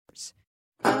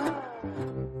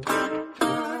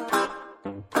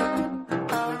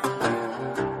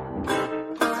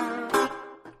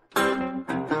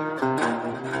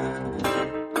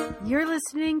You're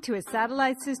listening to a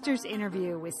Satellite Sisters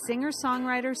interview with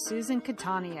singer-songwriter Susan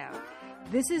Cattaneo.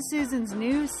 This is Susan's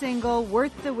new single,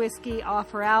 Worth the Whiskey,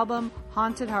 off her album,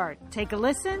 Haunted Heart. Take a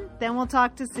listen, then we'll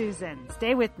talk to Susan.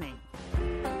 Stay with me.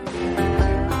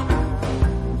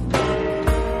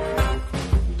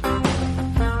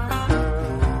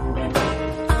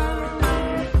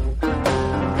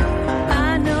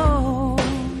 I know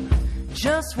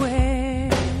just where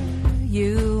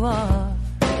you are.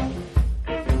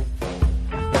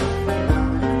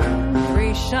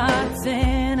 Shots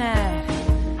in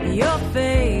at your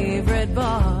favorite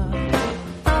bar,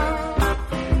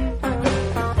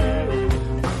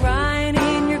 crying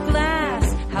in your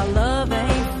glass how love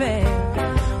ain't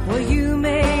fair. Well, you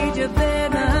made your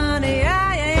bed, now honey,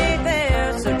 I ain't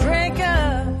there. So drink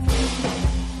up,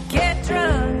 get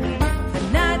drunk, the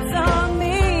night's on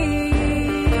me,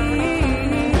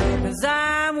 'cause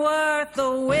I'm worth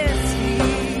the whiskey.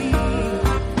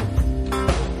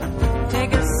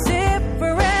 Take a sip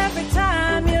for every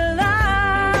time you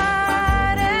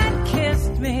lied and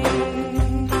kissed me.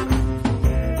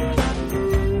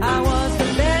 I was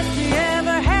the best you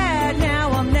ever had,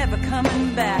 now I'm never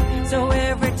coming back. So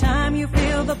every time you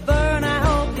feel the burn, I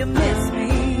hope you miss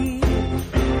me,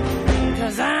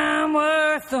 'cause I'm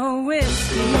worth the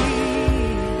whiskey.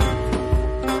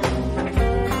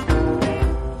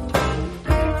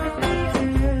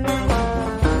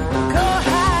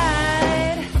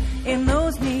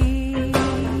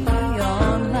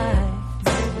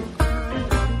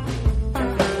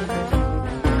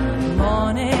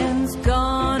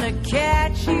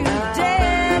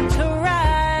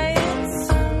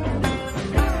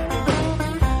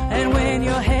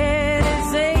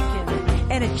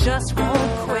 Just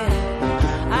won't quit.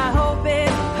 I hope it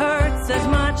hurts as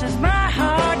much as my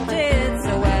heart did.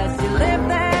 So as you lift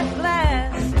that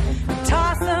glass,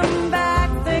 toss them back,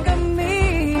 think of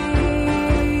me.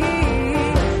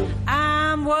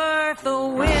 I'm worth the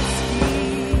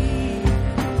whiskey.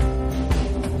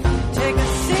 Take a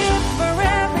sip for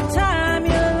every time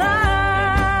you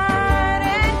lied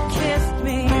and kissed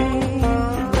me.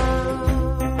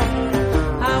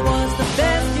 I was the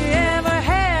best you ever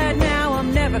had, now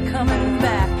I'm never coming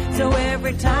back. So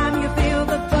every time you feel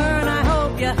the burn, I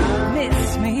hope you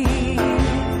miss me,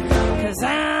 'cause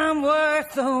I'm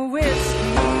worth the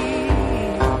whiskey.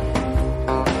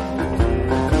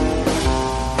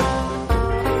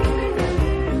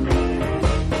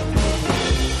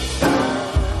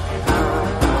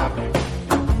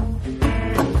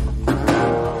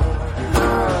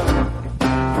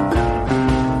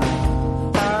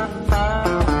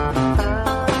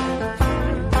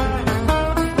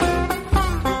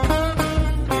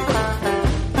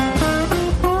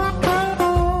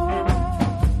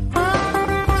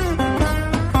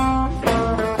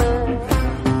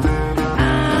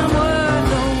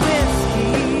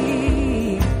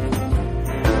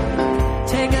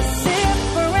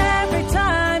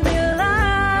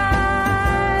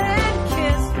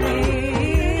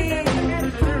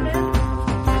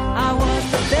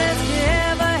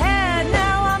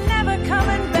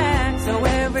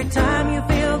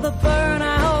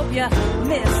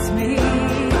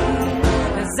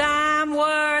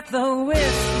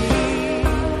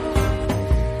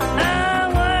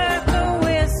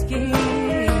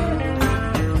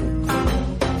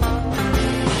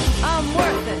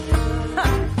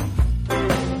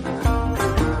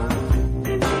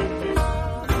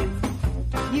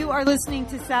 Listening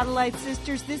to Satellite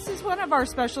Sisters. This is one of our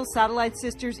special Satellite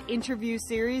Sisters interview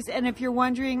series. And if you're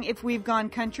wondering if we've gone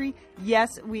country, yes,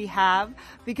 we have,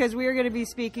 because we are going to be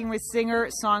speaking with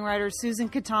singer-songwriter Susan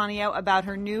Cattaneo about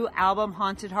her new album,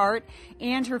 Haunted Heart,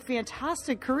 and her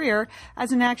fantastic career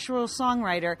as an actual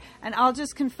songwriter. And I'll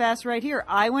just confess right here,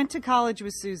 I went to college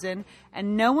with Susan,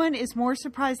 and no one is more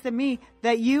surprised than me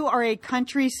that you are a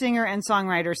country singer and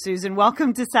songwriter, Susan.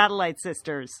 Welcome to Satellite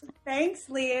Sisters. Thanks,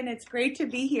 Leanne. It's great to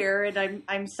be here, and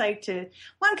I'm psyched to.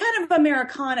 Well, I'm kind of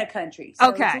Americana country. So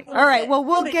okay, all right. Well,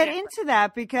 we'll get into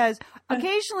that because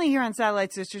occasionally here on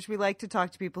Satellite Sisters, we like to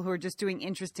talk to people who are just doing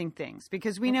interesting things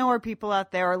because we know our people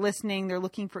out there are listening. They're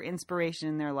looking for inspiration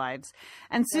in their lives.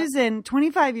 And Susan,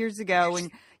 25 years ago,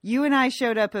 when you and I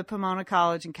showed up at Pomona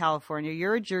College in California.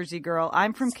 You're a Jersey girl.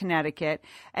 I'm from Connecticut.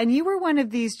 And you were one of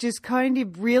these just kind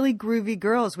of really groovy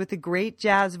girls with a great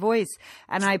jazz voice.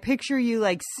 And I picture you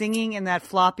like singing in that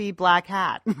floppy black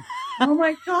hat. Oh,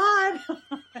 my God.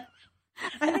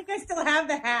 I think I still have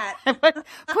the hat.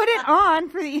 Put it on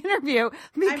for the interview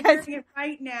I'm because wearing it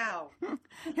right now.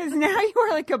 now you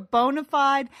are like a bona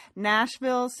fide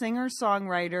Nashville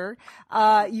singer-songwriter.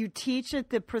 You teach at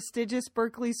the prestigious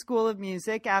Berklee School of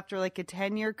Music. After like a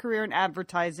 10-year career in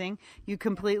advertising, you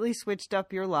completely switched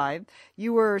up your life.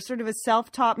 You were sort of a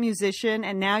self-taught musician,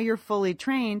 and now you're fully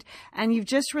trained. And you've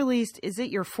just released, is it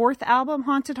your 4th album,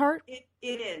 Haunted Heart?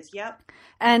 It is, yep.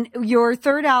 And your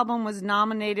 3rd album was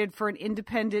nominated for an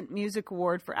Independent Music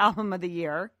Award for Album of the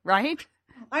Year, right?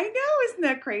 I know, isn't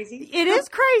that crazy? It is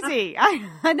crazy.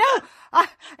 I know.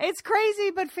 It's crazy,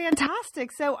 but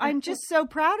fantastic. So I'm just so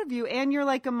proud of you. And you're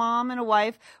like a mom and a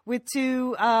wife with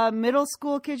 2 middle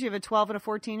school kids. You have a 12 and a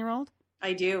 14-year-old?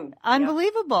 I do.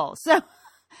 Unbelievable. Yep.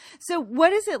 So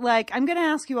what is it like? I'm going to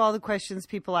ask you all the questions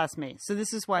people ask me. So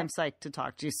this is why I'm psyched to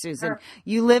talk to you, Susan. Sure.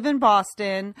 You live in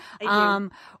Boston. I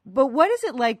do. But what is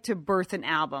it like to birth an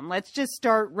album? Let's just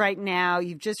start right now.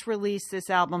 You've just released this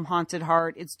album, Haunted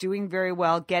Heart. It's doing very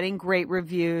well, getting great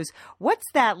reviews.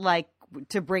 What's that like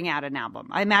to bring out an album?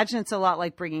 I imagine it's a lot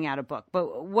like bringing out a book,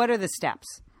 but what are the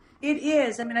steps? It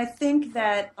is. I mean, I think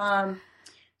that,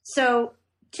 so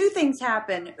 2 things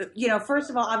happen. You know, first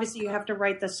of all, obviously you have to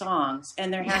write the songs,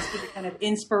 and there has to be kind of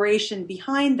inspiration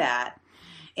behind that.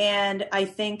 And I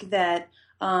think that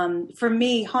for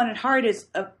me, Haunted Heart is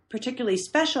a particularly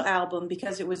special album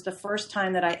because it was the first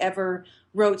time that I ever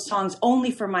wrote songs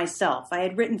only for myself. I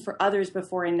had written for others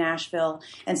before in Nashville,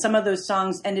 and some of those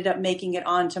songs ended up making it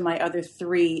onto my other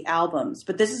 3 albums.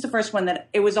 But this is the first one that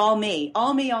it was all me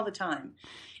all the time.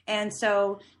 And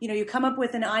so, you know, you come up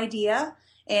with an idea,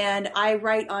 and I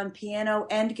write on piano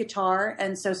and guitar.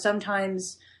 And so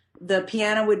sometimes the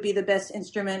piano would be the best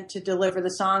instrument to deliver the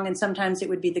song, and sometimes it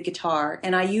would be the guitar.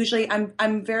 And I usually,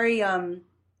 I'm very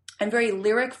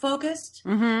lyric focused.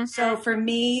 Mm-hmm. So for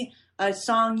me, a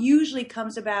song usually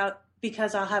comes about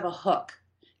because I'll have a hook,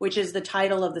 which is the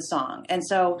title of the song. And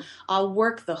so I'll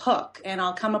work the hook, and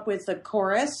I'll come up with a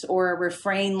chorus or a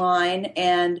refrain line,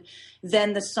 and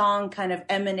then the song kind of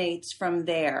emanates from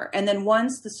there. And then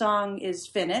once the song is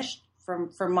finished,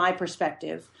 from my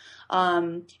perspective,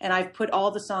 and I've put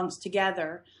all the songs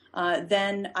together,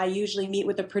 then I usually meet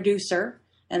with the producer,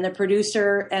 and the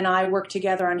producer and I work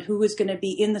together on who is going to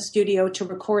be in the studio to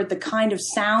record the kind of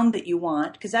sound that you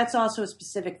want, because that's also a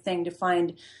specific thing to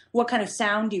find what kind of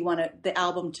sound you want the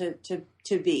album to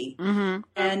be. Mm-hmm.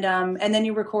 And then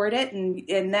you record it,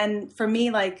 and then for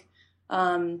me, like,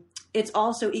 it's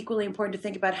also equally important to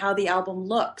think about how the album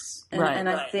looks, and, right, and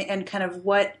I think, and kind of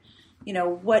what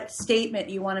statement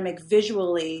you want to make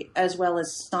visually as well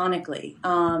as sonically.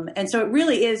 And so it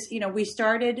really is, we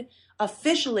started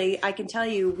officially, I can tell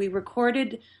you, we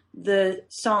recorded the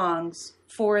songs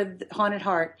for Haunted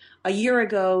Heart a year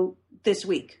ago this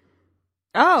week.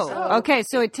 Oh, okay.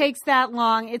 So it takes that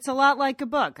long. It's a lot like a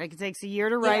book. Like, it takes a year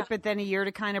to write, but then a year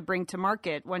to kind of bring to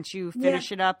market once you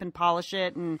finish it up and polish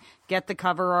it and get the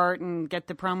cover art and get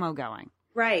the promo going.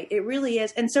 Right. It really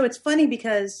is. And so it's funny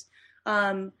because,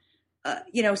 sometimes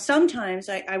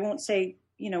I won't say,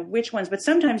 which ones, but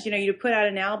sometimes, you put out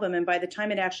an album, and by the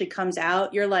time it actually comes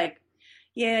out, you're like,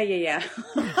 yeah.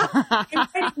 I'm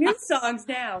writing new songs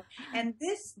now. And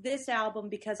this album,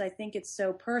 because I think it's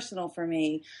so personal for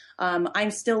me,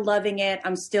 I'm still loving it.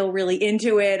 I'm still really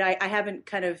into it. I haven't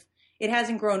it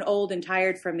hasn't grown old and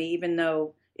tired from me, even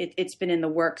though it's been in the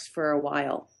works for a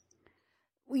while.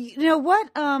 You know what?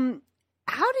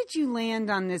 How did you land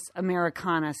on this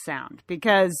Americana sound?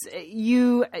 Because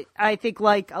you, I think,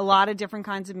 like a lot of different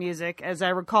kinds of music. As I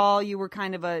recall, you were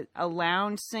kind of a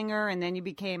lounge singer, and then you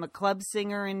became a club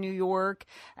singer in New York,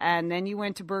 and then you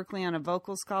went to Berklee on a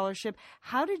vocal scholarship.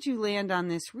 How did you land on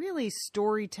this really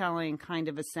storytelling kind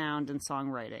of a sound and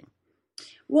songwriting?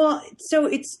 Well, so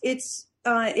it's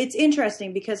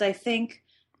interesting because I think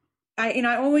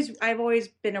I've always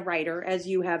been a writer, as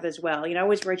you have as well. I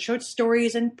always write short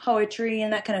stories and poetry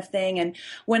and that kind of thing. And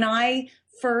when I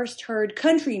first heard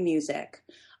country music,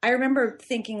 I remember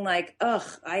thinking like,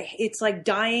 it's like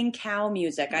dying cow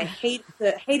music. I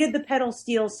hated the pedal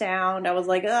steel sound. I was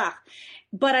like, ugh.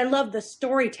 But I love the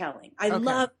storytelling. I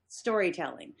love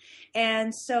storytelling.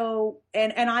 And so,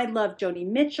 and I loved Joni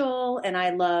Mitchell, and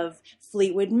I loved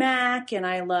Fleetwood Mac, and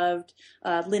I loved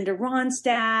Linda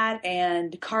Ronstadt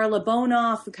and Carla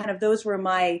Bonoff. Kind of those were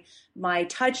my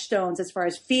touchstones as far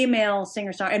as female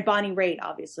singer-songwriter, and Bonnie Raitt,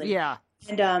 obviously. Yeah.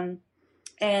 And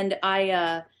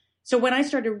I, so when I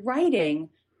started writing,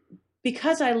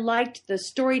 because I liked the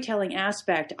storytelling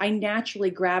aspect, I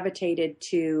naturally gravitated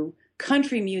to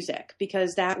country music,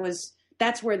 because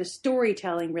that's where the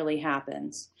storytelling really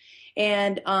happens.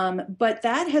 And but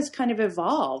that has kind of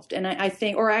evolved, and I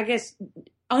think, or I guess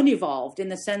unevolved in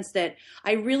the sense that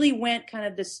I really went kind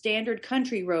of the standard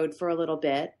country road for a little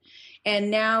bit. And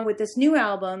now with this new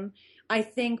album, I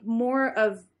think more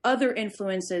of other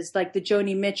influences like the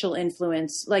Joni Mitchell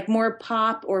influence, like more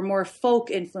pop or more folk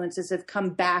influences have come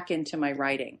back into my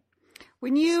writing.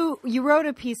 When you wrote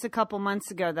a piece a couple months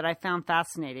ago that I found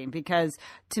fascinating because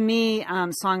to me,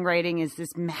 songwriting is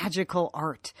this magical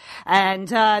art, and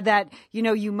that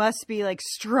you must be like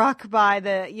struck by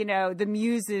the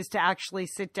muses to actually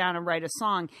sit down and write a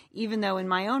song. Even though in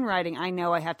my own writing, I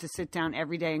know I have to sit down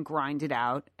every day and grind it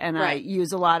out, and right. I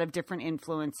use a lot of different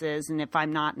influences. And if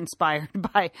I'm not inspired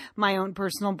by my own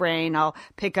personal brain, I'll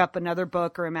pick up another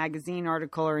book or a magazine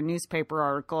article or a newspaper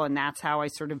article, and that's how I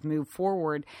sort of move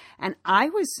forward. And I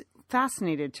was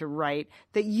fascinated to write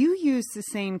that you use the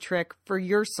same trick for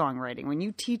your songwriting. When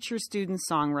you teach your students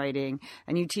songwriting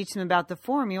and you teach them about the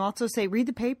form, you also say, read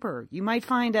the paper. You might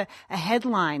find a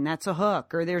headline that's a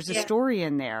hook, or there's a story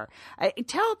in there.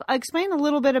 Explain a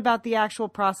little bit about the actual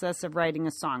process of writing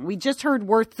a song. We just heard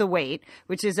Worth the Wait,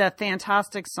 which is a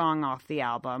fantastic song off the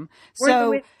album.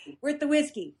 Worth the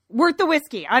Whiskey. Worth the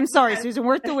Whiskey. I'm sorry, Susan.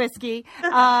 Worth the Whiskey.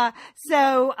 Probably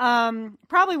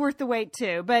Worth the Wait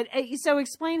too. But so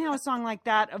explain how a song like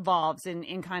that evolves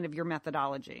in kind of your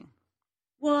methodology.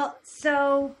 Well,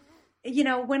 so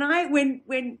when I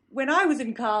was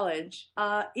in college,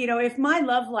 if my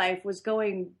love life was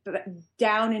going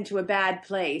down into a bad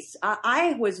place,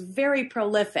 I was very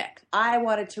prolific. I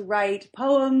wanted to write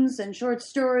poems and short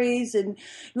stories, and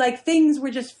like things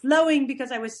were just flowing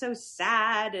because I was so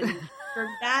sad and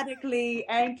dramatically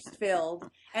angst-filled.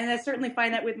 And I certainly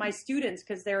find that with my students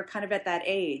because they're kind of at that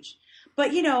age.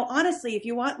 But, honestly, if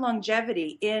you want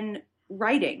longevity in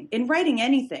writing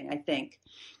anything, I think,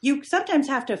 you sometimes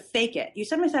have to fake it. You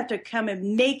sometimes have to come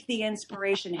and make the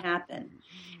inspiration happen.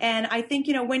 And I think,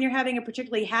 when you're having a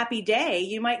particularly happy day,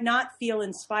 you might not feel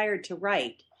inspired to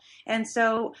write. And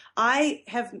so I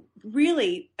have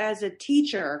really, as a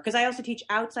teacher, because I also teach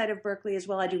outside of Berkeley as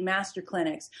well, I do master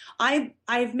clinics,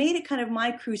 I've made it kind of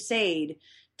my crusade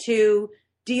to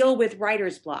deal with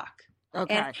writer's block.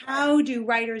 Okay. And how do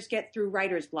writers get through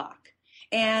writer's block?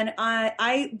 And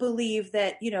I believe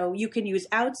that, you can use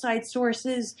outside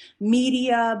sources,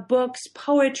 media, books,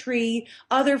 poetry,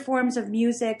 other forms of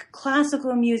music,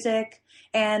 classical music.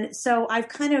 And so I've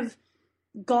kind of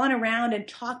gone around and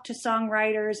talked to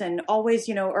songwriters and always,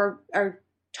 are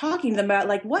talking to them about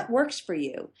like what works for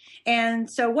you. And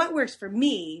so what works for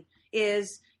me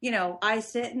is, I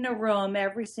sit in a room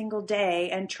every single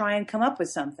day and try and come up with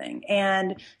something.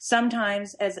 And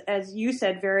sometimes, as you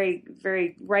said, very,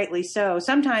 very rightly so,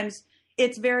 sometimes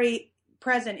it's very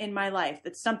present in my life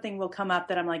that something will come up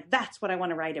that I'm like, that's what I want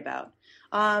to write about.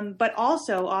 But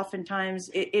also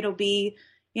oftentimes it'll be,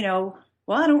 well,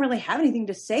 I don't really have anything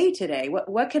to say today.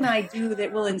 What can I do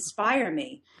that will inspire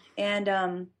me?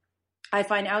 And I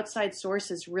find outside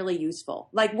sources really useful.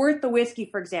 Like Worth the Whiskey,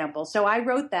 for example. So I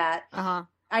wrote that. Uh-huh.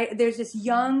 There's this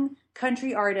young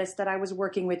country artist that I was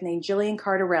working with named Jillian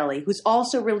Cardarelli, who's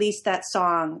also released that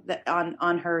song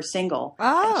on her single.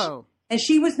 Oh. And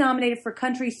she was nominated for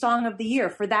Country Song of the Year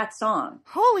for that song.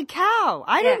 Holy cow.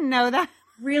 I didn't know that.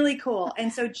 Really cool.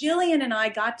 And so Jillian and I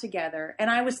got together, and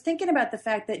I was thinking about the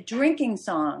fact that drinking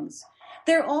songs,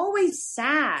 they're always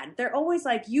sad. They're always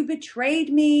like, you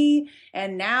betrayed me,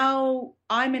 and now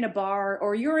I'm in a bar,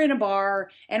 or you're in a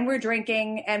bar, and we're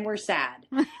drinking, and we're sad.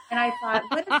 And I thought,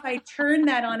 what if I turned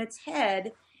that on its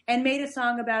head and made a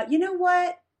song about, you know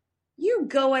what? You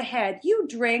go ahead. You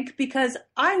drink because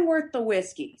I'm worth the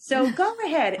whiskey. So go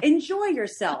ahead. Enjoy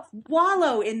yourself.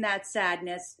 Wallow in that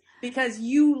sadness because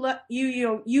you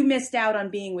missed out on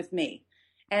being with me.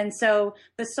 And so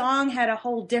the song had a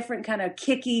whole different kind of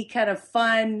kicky, kind of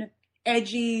fun,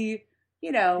 edgy,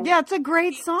 Yeah, it's a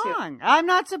great song. I'm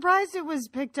not surprised it was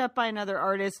picked up by another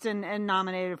artist and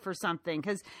nominated for something,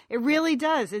 because it really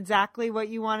does exactly what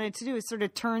you wanted to do. It sort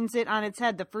of turns it on its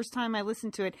head. The first time I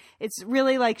listened to it, it's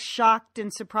really like shocked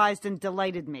and surprised and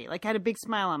delighted me. Like I had a big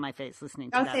smile on my face listening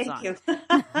to that song. You.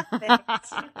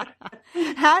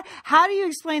 How do you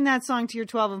explain that song to your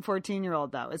 12 and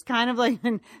 14-year-old though? It's kind of like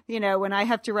when I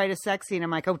have to write a sex scene,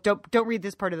 I'm like, oh, don't read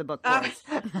this part of the book, boys.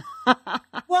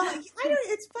 Well,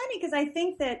 it's funny because I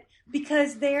think that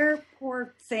because they're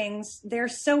poor things, they're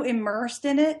so immersed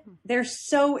in it.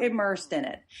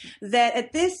 That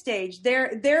at this stage,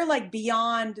 they're like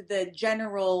beyond the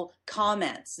general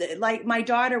comments. Like my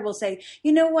daughter will say,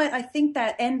 you know what? I think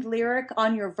that end lyric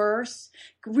on your verse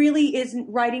really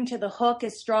isn't writing to the hook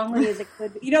as strongly as it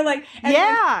could.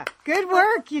 Good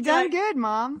work. You done good,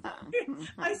 Mom.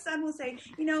 My son will say,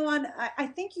 I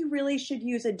think you really should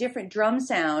use a different drum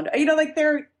sound.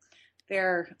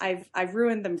 I've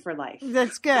ruined them for life.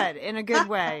 That's good. In a good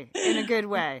way. In a good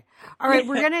way. All right.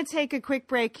 We're going to take a quick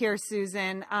break here,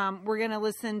 Susan. We're going to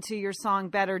listen to your song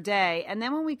Better Day. And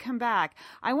then when we come back,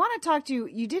 I want to talk to you.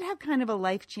 You did have kind of a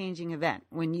life-changing event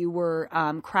when you were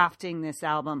crafting this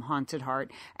album, Haunted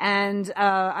Heart. And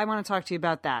I want to talk to you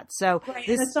about that. So right.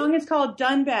 The song is called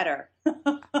Done Better.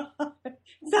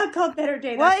 It's not called Better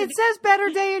Day. Well, it says Better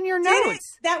Day in your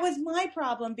notes. That was my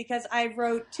problem because I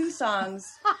wrote 2 songs,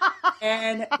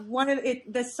 and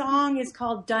the song is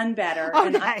called Done Better,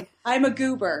 okay. and I'm a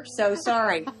goober, so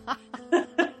sorry.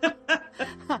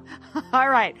 All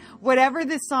right. Whatever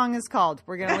this song is called,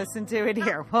 we're going to listen to it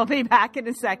here. We'll be back in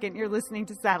a second. You're listening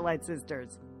to Satellite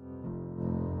Sisters.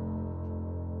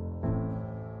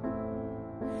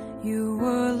 You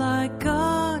were like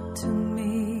God to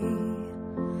me,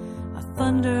 a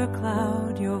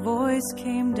thundercloud. Your voice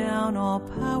came down all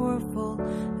powerful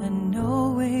and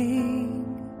knowing,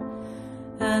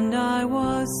 and I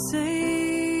was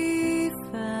safe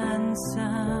and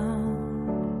sound,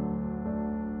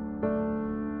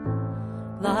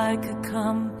 like a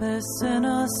compass in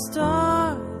a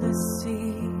starless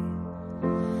sea.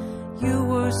 You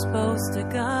were supposed to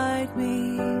guide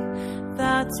me,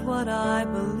 that's what I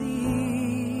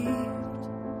believed,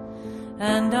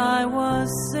 and I was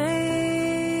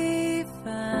safe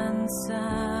and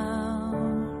sound.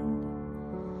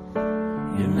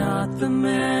 You're not the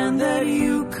man that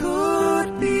you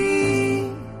could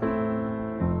be.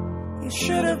 You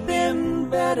should have been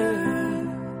better,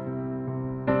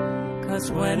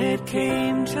 'cause when it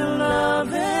came to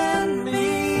loving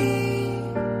me,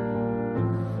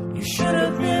 you should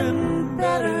have been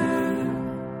better.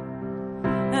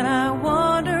 And I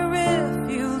wonder if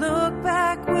you look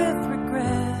back with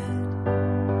regret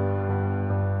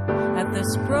at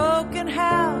this broken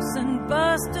house and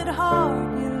busted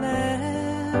heart you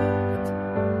left.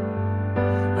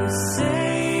 You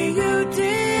say you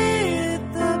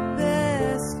did the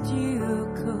best you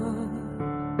could.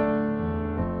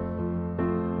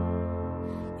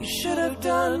 You should have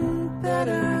done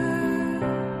better.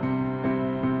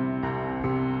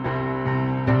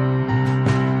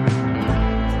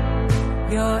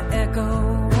 Your echo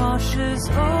washes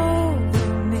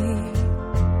over me,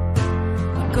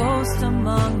 a ghost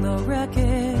among the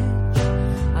wreckage.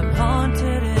 I'm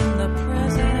haunted in the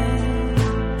present,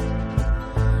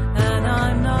 and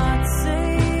I'm not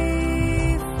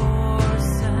safe or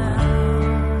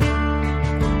sound.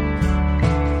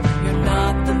 You're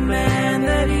not the man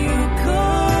that you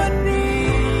could be.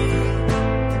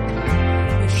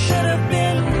 You should have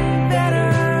been better.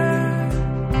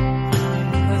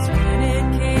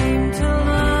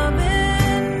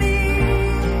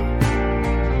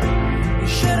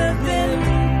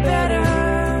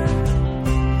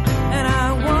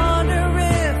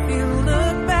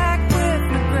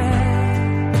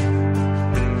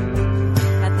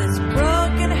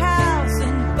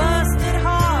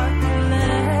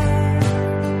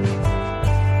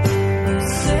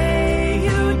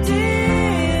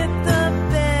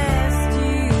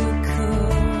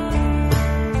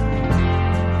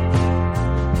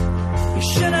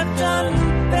 Done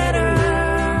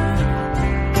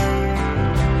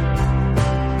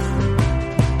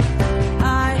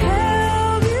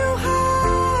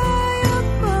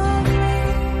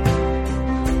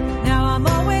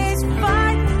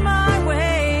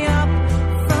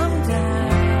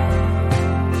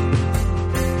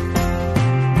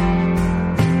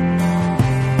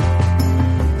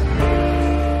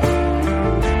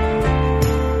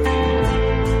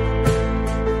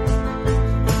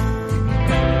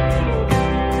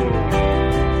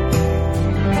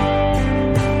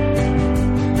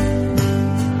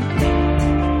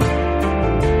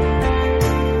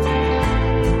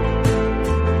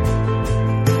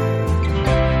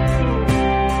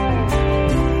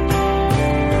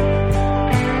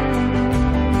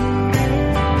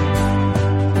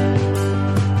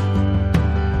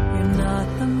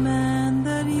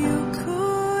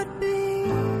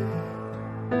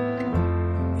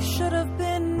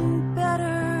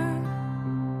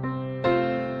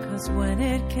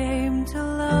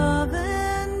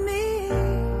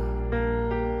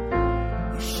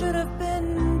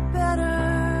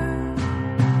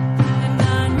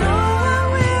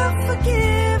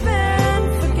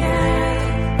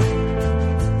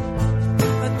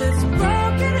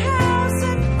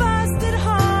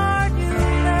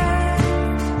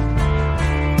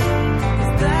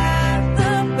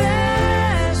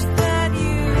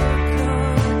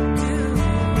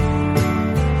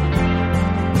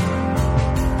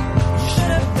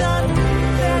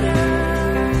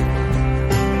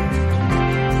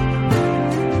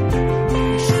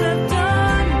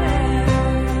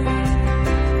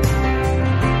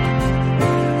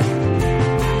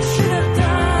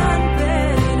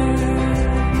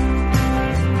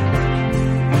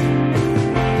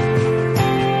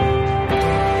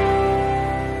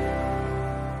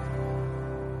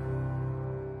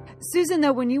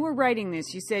when you were writing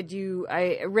this, you said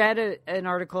I read an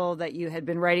article that you had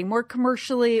been writing more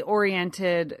commercially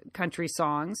oriented country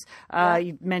songs.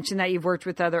 You mentioned that you've worked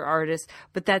with other artists,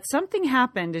 but that something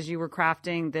happened as you were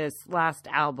crafting this last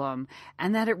album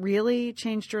and that it really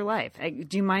changed your life.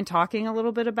 Do you mind talking a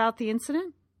little bit about the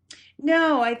incident?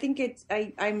 No, I think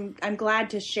I'm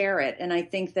glad to share it. And I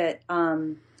think that,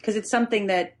 cause it's something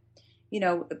that,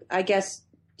 I guess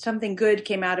something good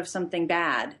came out of something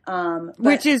bad.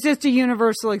 Which is just a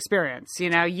universal experience.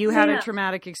 You had a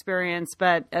traumatic experience,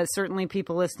 but certainly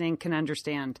people listening can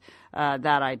understand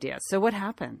that idea. So what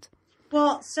happened?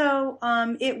 Well, so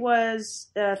it was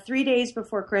 3 days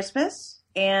before Christmas,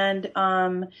 and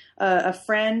a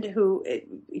friend who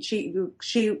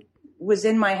she was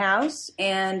in my house,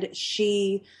 and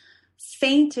she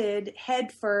fainted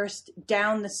headfirst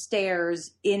down the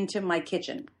stairs into my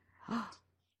kitchen.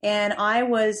 And I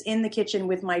was in the kitchen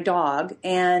with my dog,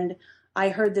 and I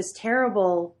heard this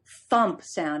terrible thump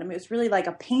sound. I mean, it was really like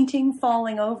a painting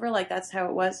falling over, like that's how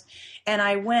it was. And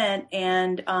I went,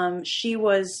 and she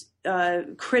was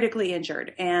critically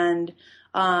injured, and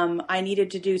I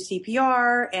needed to do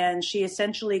CPR, and she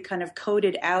essentially kind of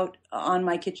coded out on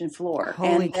my kitchen floor.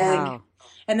 Holy cow.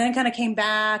 And then kind of came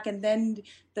back, and then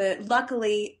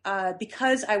luckily,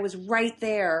 because I was right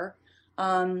there,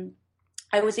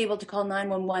 I was able to call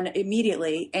 911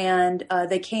 immediately, and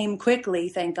they came quickly,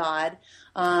 thank God.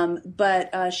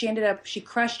 But she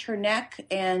crushed her neck,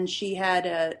 and she had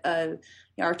a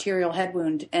arterial head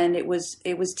wound, and it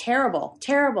was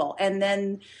terrible. And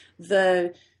then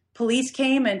the police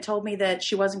came and told me that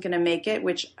she wasn't going to make it,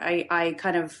 which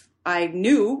I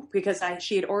knew because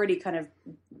she had already kind of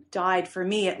died for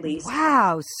me, at least.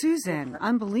 Wow, Susan,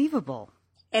 unbelievable.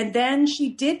 And then she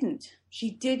didn't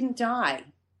die.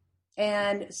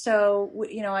 And so,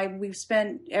 we've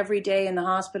spent every day in the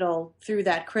hospital through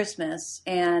that Christmas,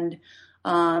 and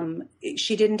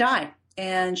she didn't die,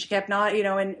 and she kept not,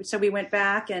 and so we went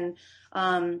back, and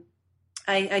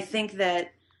I think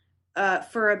that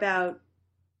for about,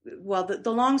 well,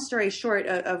 the long story short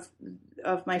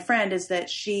of my friend is that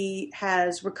she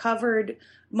has recovered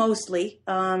mostly.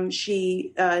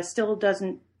 She still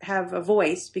doesn't have a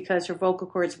voice because her vocal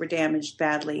cords were damaged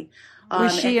badly.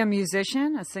 Was she a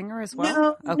musician, a singer as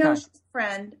well? No, she's a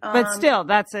friend. But still,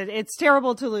 it's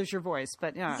terrible to lose your voice,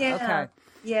 but okay.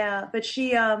 Yeah, but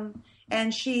she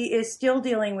is still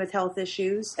dealing with health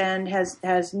issues and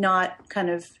has not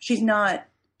she's not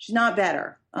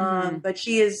better. But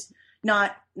she is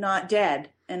not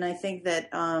dead. And I think that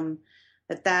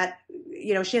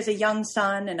she has a young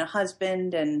son and a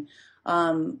husband, and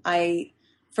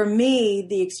for me,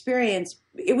 the experience,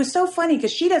 it was so funny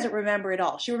because she doesn't remember it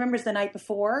all. She remembers the night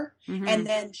before, and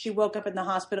then she woke up in the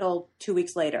hospital 2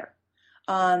 weeks later.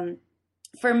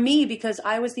 For me, because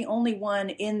I was the only one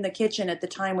in the kitchen at the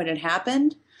time when it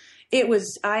happened,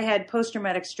 I had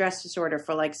post-traumatic stress disorder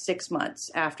for like 6 months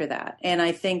after that. And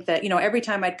I think that, every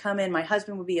time I'd come in, my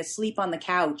husband would be asleep on the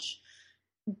couch,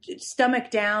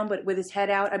 stomach down, but with his head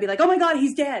out. I'd be like, oh my God,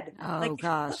 he's dead. Oh,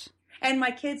 gosh. And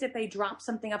my kids, if they drop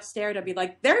something upstairs, I'd be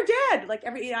like, they're dead. Like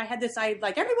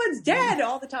everyone's dead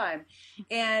all the time.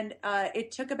 And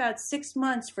it took about 6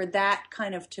 months for that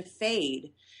kind of to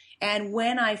fade. And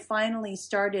when I finally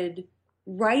started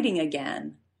writing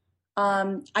again,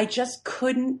 I just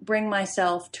couldn't bring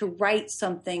myself to write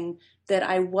something that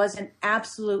I wasn't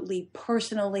absolutely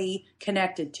personally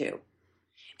connected to.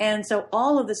 And so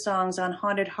all of the songs on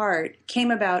Haunted Heart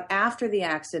came about after the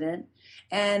accident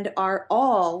and are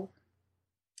all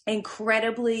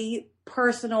incredibly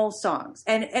personal songs.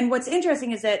 And what's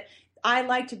interesting is that I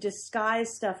like to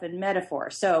disguise stuff in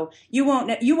metaphor. So you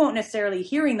won't necessarily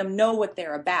hearing them know what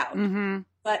they're about. Mm-hmm.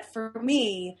 But for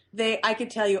me, I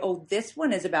could tell you, oh, this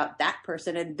one is about that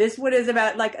person, and this one is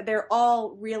about, like, they're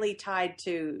all really tied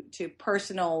to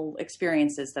personal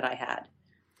experiences that I had.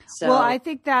 So. Well, I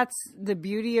think that's the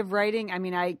beauty of writing. I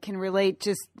mean, I can relate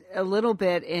just a little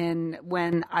bit in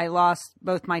when I lost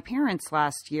both my parents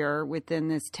last year within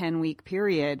this 10-week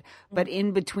period. But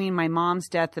in between my mom's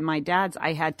death and my dad's,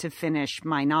 I had to finish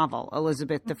my novel,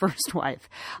 Elizabeth the First Wife.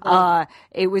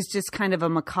 It was just kind of a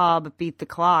macabre beat the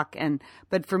clock.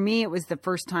 But for me, it was the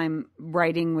first time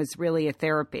writing was really a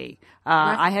therapy.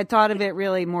 I had thought of it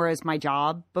really more as my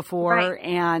job before,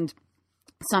 and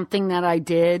something that I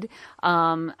did.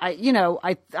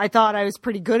 I thought I was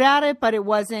pretty good at it, but it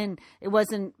wasn't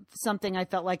something I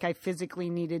felt like I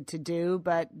physically needed to do.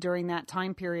 But during that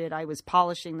time period, I was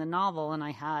polishing the novel, and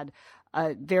I had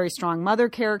a very strong mother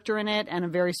character in it and a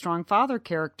very strong father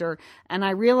character. And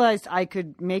I realized I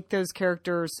could make those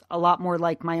characters a lot more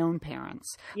like my own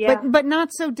parents. Yeah. But not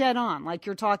so dead on, like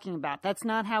you're talking about. That's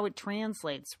not how it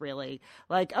translates, really.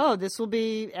 Like, oh, this will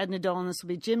be Edna Dolan, this will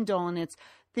be Jim Dolan. It's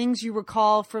things you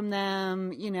recall from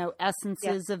them,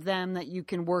 essences of them that you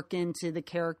can work into the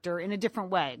character in a different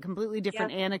way, completely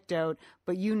different anecdote,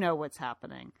 but you know what's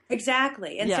happening.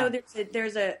 Exactly. And so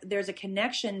there's a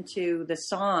connection to the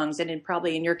songs, and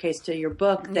probably in your case to your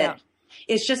book, that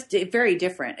it's just very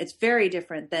different. It's very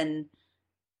different than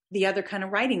the other kind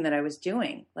of writing that I was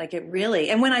doing. Like it really,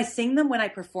 and when I sing them, when I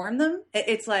perform them,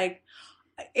 it's like,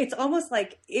 it's almost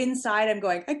like inside I'm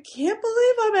going, I can't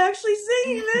believe I'm actually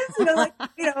singing this.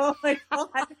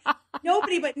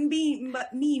 Nobody but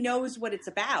me knows what it's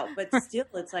about. But still,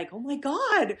 it's like, oh my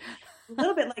God, a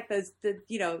little bit like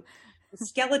the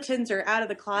skeletons are out of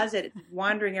the closet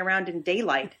wandering around in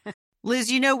daylight.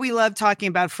 Liz, we love talking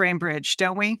about Framebridge,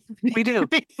 don't we? We do.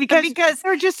 Because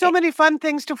there are just so many fun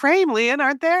things to frame, Lian,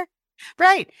 aren't there?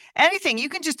 Right. Anything. You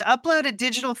can just upload a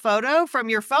digital photo from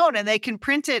your phone and they can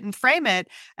print it and frame it.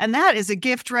 And that is a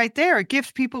gift right there, a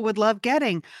gift people would love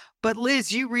getting. But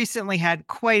Liz, you recently had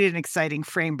quite an exciting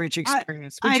Framebridge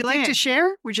experience. Would you like to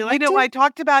share? Would you like to? I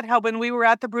talked about how when we were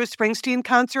at the Bruce Springsteen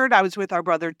concert, I was with our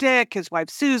brother Dick, his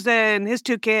wife Susan, his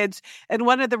 2 kids, and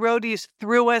one of the roadies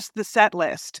threw us the set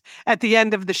list at the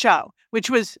end of the show,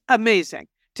 which was amazing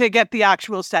to get the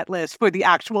actual set list for the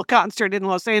actual concert in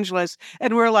Los Angeles.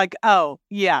 And we're like, oh,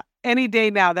 yeah, any day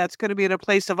now, that's going to be in a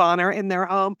place of honor in their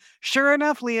home. Sure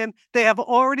enough, Lian, they have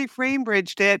already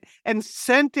Framebridged it and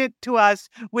sent it to us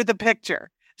with a picture.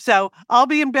 So I'll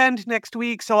be in Bend next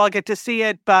week, so I'll get to see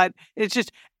it. But it's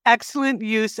just excellent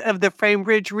use of the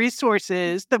Framebridge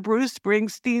resources, the Bruce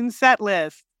Springsteen set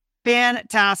list.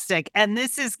 Fantastic. And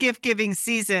this is gift giving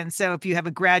season. So if you have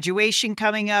a graduation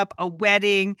coming up, a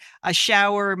wedding, a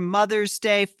shower, Mother's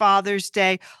Day, Father's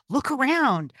Day, look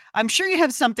around. I'm sure you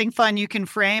have something fun you can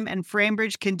frame, and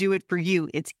Framebridge can do it for you.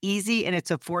 It's easy and it's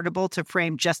affordable to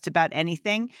frame just about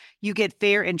anything. You get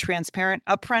fair and transparent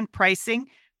upfront pricing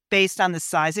based on the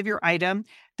size of your item.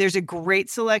 There's a great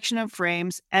selection of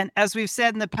frames. And as we've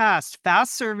said in the past,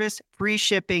 fast service, free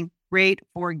shipping, great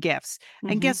for gifts.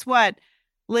 And guess what?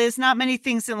 Liz, not many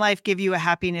things in life give you a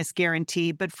happiness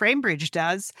guarantee, but Framebridge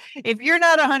does. If you're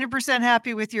not 100%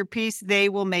 happy with your piece, they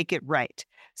will make it right.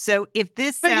 So if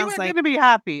this sounds like... You're going to be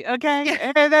happy,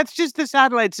 okay? That's just the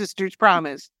Satellite Sisters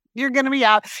promise. You're going to be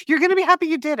out. You're going to be happy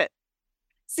you did it.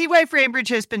 See why Framebridge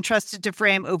has been trusted to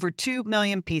frame over 2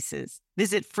 million pieces.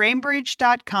 Visit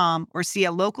Framebridge.com or see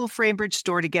a local Framebridge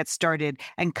store to get started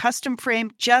and custom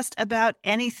frame just about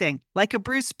anything, like a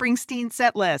Bruce Springsteen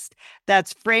set list.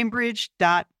 That's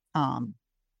Framebridge.com.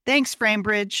 Thanks,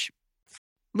 Framebridge.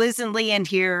 Liz and Lian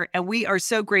here, and we are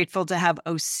so grateful to have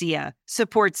OSEA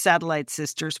support Satellite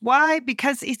Sisters. Why?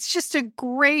 Because it's just a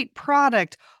great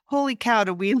product. Holy cow,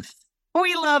 do we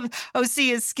love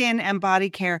OSEA's skin and body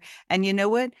care. And you know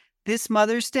what? This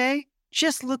Mother's Day,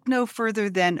 just look no further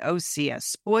than OSEA.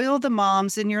 Spoil the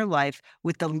moms in your life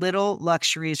with the little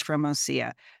luxuries from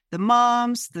OSEA. The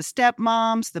moms, the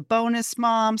stepmoms, the bonus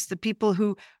moms, the people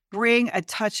who bring a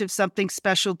touch of something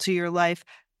special to your life.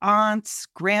 Aunts,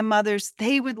 grandmothers,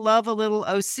 they would love a little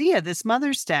OSEA this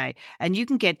Mother's Day. And you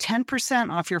can get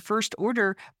 10% off your first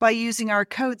order by using our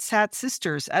code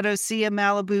SATSisters at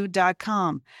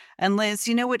OSEAMalibu.com. And Liz,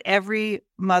 you know what every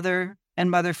mother and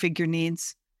mother figure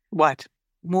needs? What?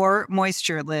 More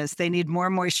moisture, Liz. They need more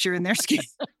moisture in their skin.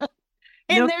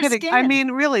 No kidding. I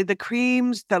mean, really, the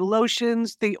creams, the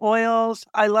lotions, the oils,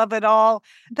 I love it all.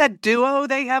 That duo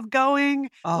they have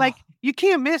going, you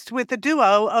can't miss with the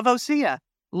duo of OSEA.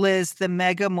 Liz, the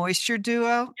Mega Moisture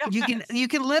Duo. Yes. You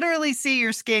can literally see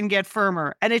your skin get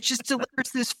firmer, and it just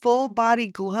delivers this full body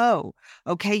glow.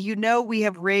 Okay, we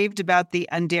have raved about the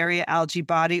Undaria Algae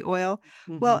Body Oil.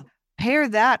 Well, pair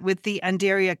that with the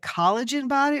Undaria Collagen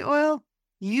Body Oil.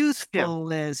 Youthful,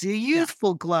 Liz. A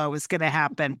youthful glow is going to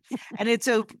happen. And it's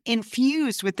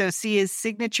infused with OSEA's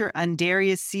signature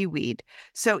Undaria seaweed.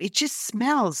 So it just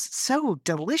smells so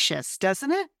delicious,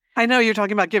 doesn't it? I know you're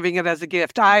talking about giving it as a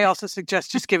gift. I also suggest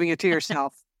just giving it to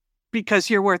yourself because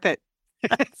you're worth it.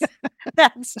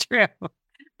 That's true.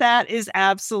 That is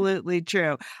absolutely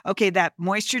true. Okay, that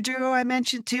Moisture Duo I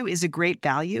mentioned too is a great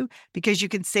value because you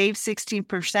can save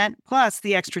 16% plus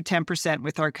the extra 10%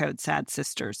 with our code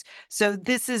SADSisters. So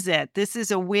this is it. This is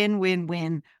a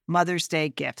win-win-win Mother's Day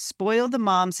gift. Spoil the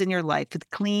moms in your life with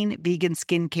clean vegan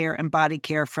skincare and body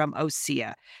care from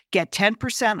OSEA. Get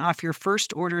 10% off your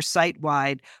first order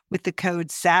site-wide with the code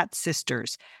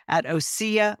SATSisters at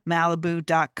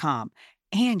OSEAMalibu.com.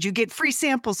 And you get free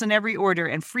samples in every order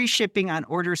and free shipping on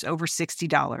orders over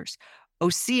 $60.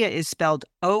 OSEA is spelled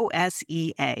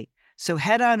O-S-E-A. So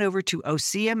head on over to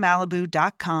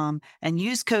OSEAMalibu.com and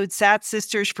use code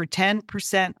SATSisters for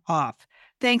 10% off.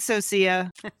 Thanks, OSEA.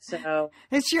 So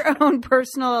It's your own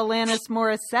personal Alanis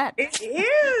Morissette. it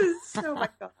is. Oh my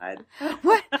God.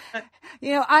 What?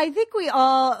 You know, I think we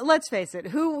all, let's face it,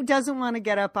 who doesn't want to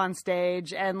get up on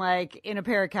stage and like in a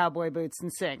pair of cowboy boots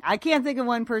and sing? I can't think of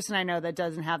one person I know that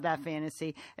doesn't have that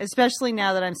fantasy, especially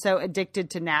now that I'm so addicted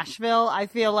to Nashville. I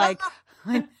feel like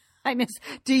I miss.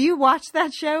 Do you watch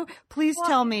that show? Please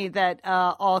tell me that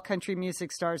all country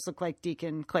music stars look like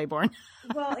Deacon Claiborne.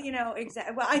 Well, you know,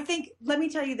 exactly. Well, I think, let me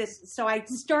tell you this. So I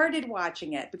started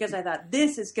watching it because I thought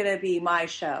this is going to be my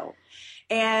show.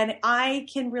 And I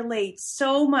can relate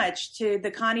so much to the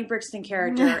Connie Brixton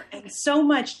character and so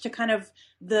much to kind of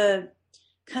the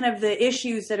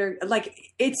issues that are like,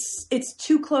 it's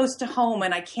too close to home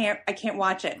and I can't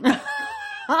watch it.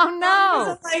 Oh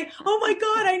no. It's like, oh my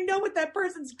God, I know what that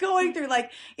person's going through.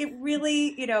 Like it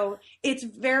really, you know, it's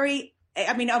very,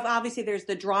 I mean, obviously there's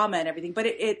the drama and everything, but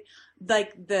it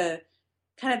like the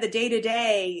kind of the day to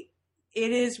day,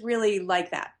 it is really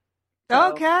like that.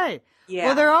 So, Okay. yeah.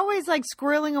 Well, they're always like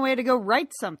squirreling away to go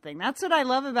write something. That's what I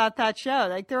love about that show.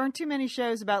 Like there aren't too many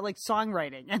shows about like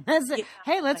songwriting. And that's it.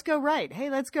 Hey, let's go write. Hey,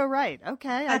 let's go write.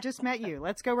 Okay, I just met you.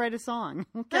 Let's go write a song.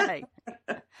 Okay.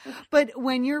 But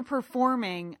when you're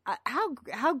performing,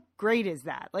 how great is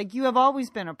that? Like you have always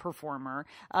been a performer.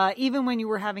 Even when you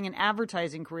were having an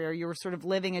advertising career, you were sort of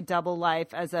living a double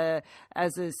life as a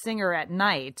singer at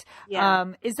night.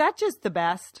 Yeah. Is that just the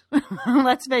best?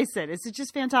 Let's face it. Is it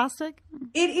just fantastic?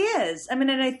 It is. I mean,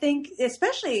 and I think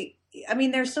especially, I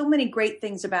mean, there's so many great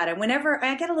things about it. Whenever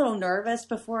I get a little nervous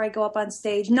before I go up on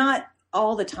stage, not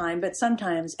all the time, but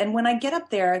sometimes. And when I get up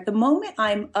there, the moment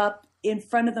I'm up in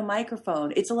front of the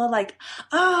microphone, it's a little like,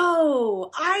 oh,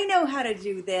 I know how to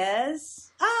do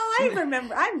this. Oh, I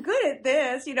remember, I'm good at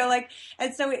this, you know, like,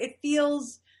 and so it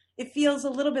feels a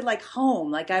little bit like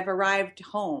home, like I've arrived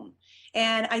home.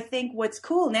 And I think what's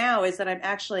cool now is that I'm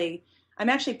actually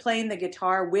playing the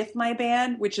guitar with my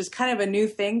band, which is kind of a new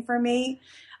thing for me.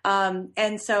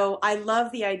 And so I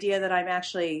love the idea that I'm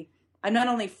not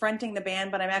only fronting the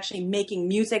band, but I'm actually making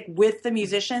music with the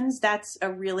musicians. That's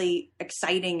a really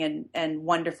exciting and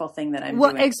wonderful thing that I'm doing.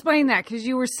 Well, explain that, because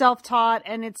you were self-taught,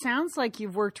 and it sounds like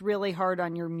you've worked really hard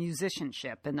on your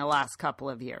musicianship in the last couple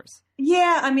of years.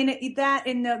 Yeah, I mean,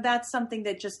 that's something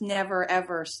that just never,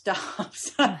 ever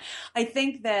stops. I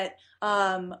think that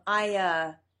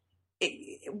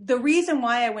the reason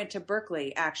why I went to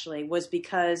Berklee actually was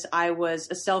because I was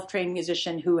a self-trained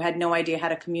musician who had no idea how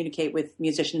to communicate with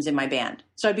musicians in my band.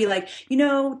 So I'd be like,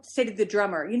 say to the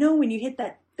drummer, when you hit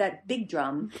that big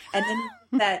drum and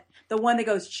then the one that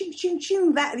goes ching, ching,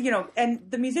 ching, that, and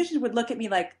the musicians would look at me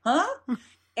like, huh?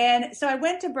 And so I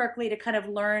went to Berklee to kind of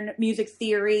learn music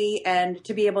theory and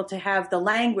to be able to have the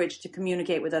language to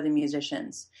communicate with other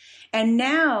musicians. And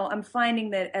now I'm finding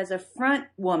that as a front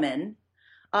woman,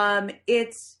 I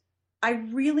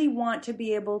really want to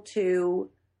be able to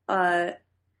kind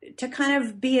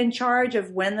of be in charge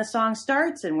of when the song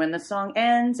starts and when the song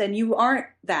ends. And you aren't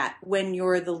that when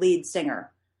you're the lead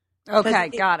singer. Okay,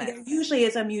 got it. There usually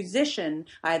is a musician,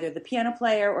 either the piano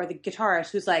player or the guitarist,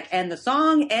 who's like, and the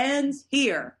song ends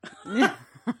here.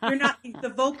 You're not, the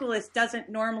vocalist doesn't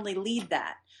normally lead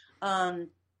that.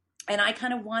 And I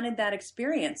kind of wanted that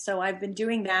experience. So I've been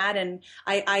doing that. And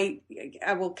I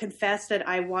will confess that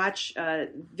I watch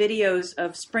videos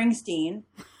of Springsteen.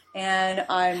 And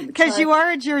I'm because you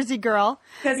are a Jersey girl.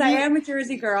 Because I am a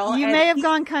Jersey girl. You may have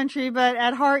gone country, but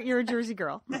at heart, you're a Jersey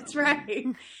girl. That's right.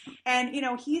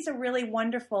 And he's a really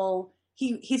wonderful.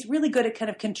 He's really good at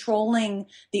kind of controlling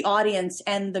the audience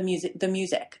and the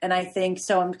music. And I think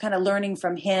so. I'm kind of learning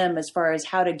from him as far as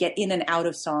how to get in and out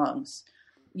of songs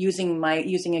using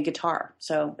a guitar.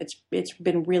 So it's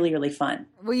been really, really fun.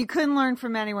 Well, you couldn't learn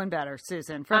from anyone better,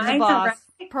 Susan, from the boss.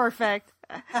 Right? Perfect.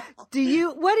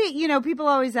 People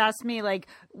always ask me, like,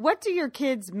 what do your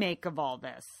kids make of all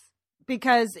this?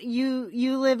 Because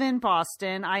you live in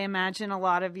Boston. I imagine a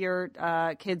lot of your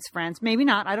kids' friends, maybe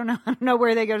not. I don't know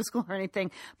where they go to school or anything,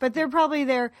 but they're probably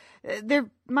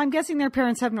I'm guessing their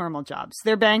parents have normal jobs.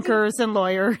 They're bankers and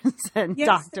lawyers and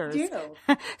doctors. They do.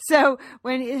 So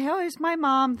is my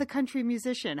mom the country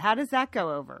musician? How does that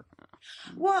go over?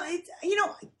 Well,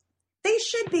 they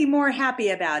should be more happy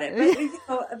about it. But you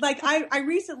know, like I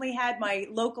recently had my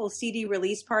local CD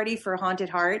release party for Haunted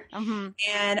Heart,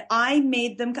 and I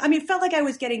made them. I mean, it felt like I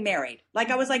was getting married.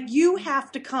 Like I was like, "You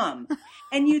have to come,"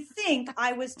 and you think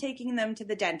I was taking them to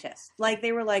the dentist. Like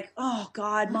they were like, "Oh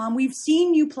God, Mom, we've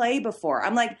seen you play before."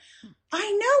 I'm like,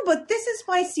 I know, but this is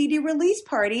my CD release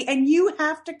party and you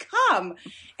have to come.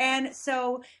 And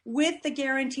so with the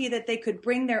guarantee that they could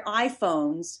bring their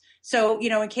iPhones, so, you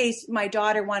know, in case my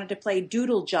daughter wanted to play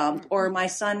Doodle Jump or my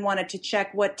son wanted to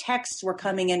check what texts were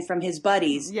coming in from his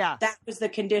buddies, that was the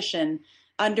condition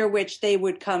under which they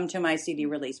would come to my CD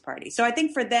release party. So I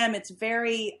think for them, it's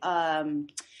very,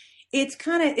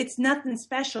 it's nothing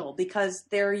special because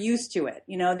they're used to it.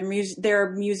 You know, there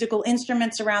are musical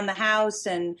instruments around the house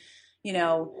and, you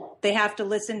know, they have to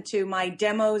listen to my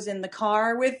demos in the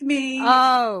car with me.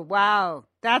 Oh, wow.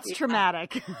 That's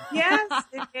traumatic. Yes,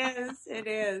 it is. It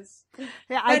is.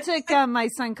 Yeah, I took my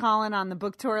son Colin on the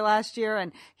book tour last year,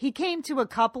 and he came to a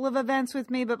couple of events with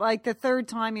me, but like the third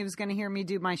time he was going to hear me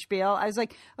do my spiel, I was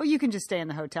like, oh, you can just stay in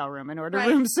the hotel room and order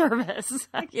room service.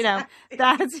 You know, he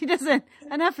doesn't,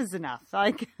 enough is enough.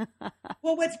 Like,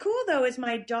 well, what's cool though is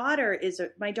my daughter is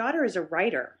a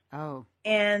writer. Oh.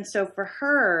 And so for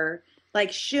her,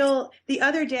 like the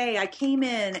other day I came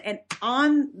in and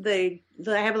on I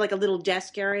have like a little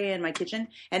desk area in my kitchen,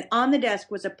 and on the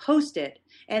desk was a Post-it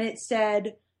and it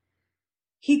said,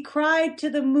 "He cried to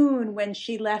the moon when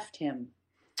she left him."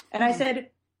 And I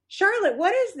said, "Charlotte,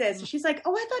 what is this?" And she's like,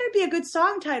 "Oh, I thought it'd be a good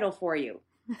song title for you."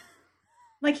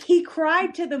 Like, he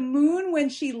cried to the moon when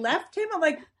she left him. I'm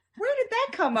like, where did that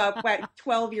come up, my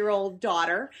 12-year-old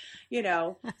daughter? You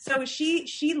know, so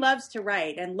she loves to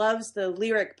write and loves the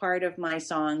lyric part of my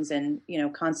songs, and, you know,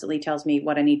 constantly tells me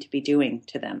what I need to be doing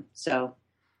to them. So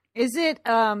is it,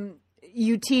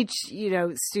 you teach, you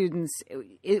know, students,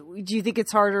 do you think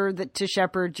it's harder to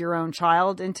shepherd your own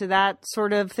child into that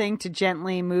sort of thing, to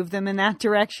gently move them in that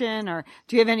direction? Or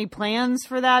do you have any plans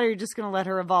for that? Or are you just going to let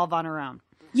her evolve on her own?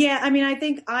 Yeah. I mean, I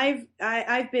think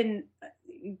I've been,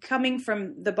 coming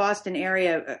from the Boston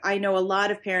area, I know a lot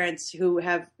of parents who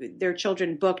have their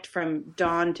children booked from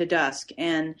dawn to dusk.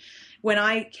 And when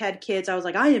I had kids, I was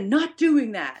like, I am not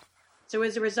doing that. So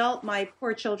as a result, my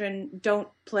poor children don't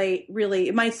play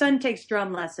really. My son takes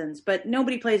drum lessons, but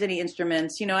nobody plays any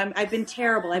instruments. You know, I've been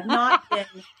terrible. I've not been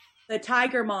the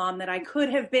tiger mom that I could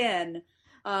have been.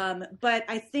 But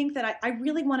I think that I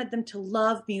really wanted them to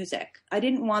love music. I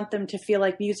didn't want them to feel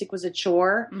like music was a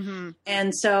chore.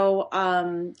 And so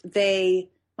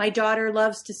my daughter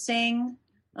loves to sing.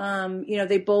 You know,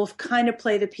 they both kind of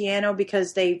play the piano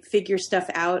because they figure stuff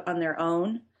out on their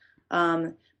own.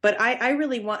 But I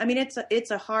really want, I mean, it's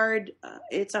a hard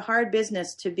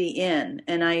business to be in.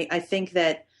 And I think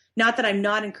that, not that I'm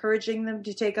not encouraging them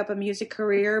to take up a music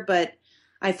career, but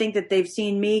I think that they've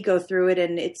seen me go through it,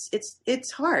 and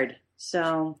it's hard.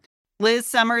 So, Liz,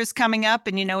 summer is coming up,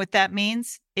 and you know what that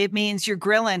means? It means you're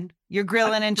grilling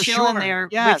and chilling there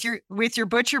with your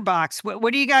butcher box.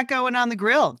 What do you got going on the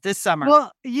grill this summer?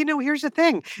 Well, you know, here's the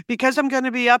thing. Because I'm going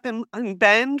to be up in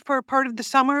Bend for part of the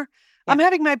summer, I'm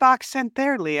having my box sent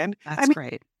there, Leanne. That's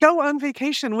great. Go on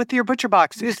vacation with your butcher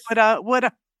box is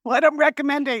what I'm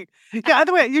recommending. Yeah,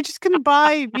 other way, you're just going to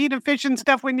buy meat and fish and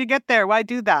stuff when you get there. Why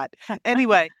do that?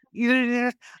 Anyway,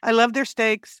 I love their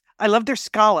steaks. I love their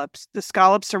scallops. The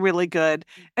scallops are really good.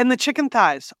 And the chicken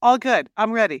thighs, all good.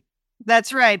 I'm ready.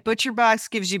 That's right. Butcher Box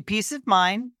gives you peace of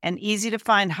mind and easy to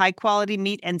find high quality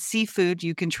meat and seafood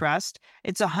you can trust.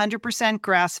 It's 100%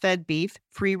 grass-fed beef,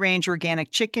 free-range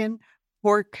organic chicken,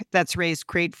 pork that's raised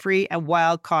crate-free, and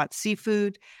wild-caught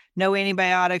seafood. No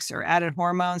antibiotics or added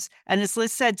hormones. And as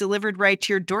Liz said, delivered right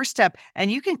to your doorstep. And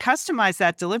you can customize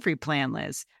that delivery plan,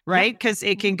 Liz, right? Because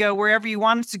it can go wherever you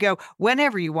want it to go,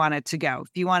 whenever you want it to go.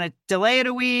 If you want to delay it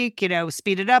a week, you know,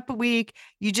 speed it up a week,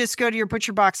 you just go to your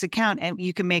ButcherBox account and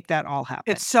you can make that all happen.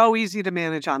 It's so easy to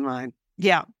manage online.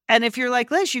 Yeah. And if you're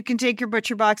like Liz, you can take your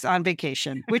ButcherBox on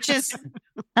vacation, which is...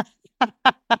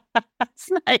 That's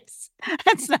nice.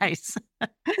 That's nice.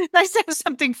 Nice to have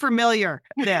something familiar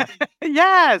there.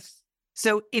 Yes.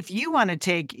 So if you want to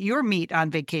take your meat on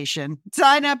vacation,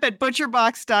 sign up at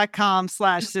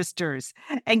butcherbox.com/sisters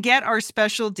and get our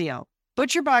special deal.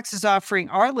 ButcherBox is offering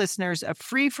our listeners a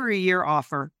free for a year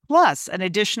offer plus an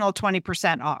additional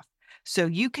 20% off. So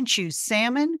you can choose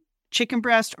salmon, chicken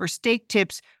breast, or steak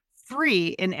tips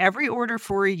free in every order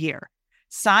for a year.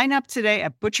 Sign up today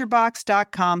at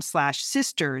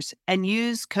butcherbox.com/sisters and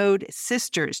use code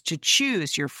SISTERS to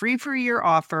choose your free for a year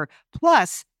offer,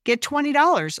 plus get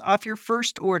 $20 off your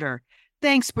first order.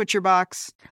 Thanks,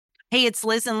 ButcherBox. Hey, it's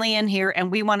Liz and Leanne here, and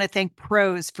we want to thank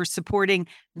Prose for supporting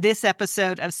this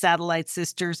episode of Satellite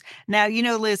Sisters. Now, you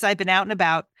know, Liz, I've been out and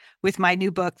about with my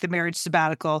new book, The Marriage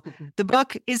Sabbatical. The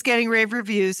book is getting rave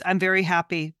reviews. I'm very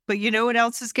happy. But you know what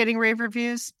else is getting rave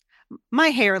reviews? My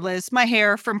hair, Liz. My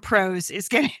hair from Prose is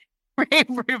getting rave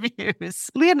reviews.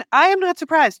 Leanne, I am not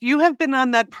surprised. You have been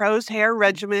on that Prose hair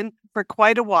regimen for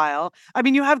quite a while. I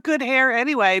mean, you have good hair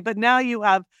anyway, but now you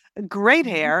have great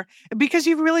hair because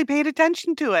you've really paid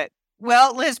attention to it.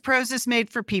 Well, Liz, Prose is made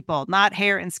for people, not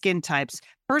hair and skin types.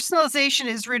 Personalization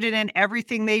is rooted in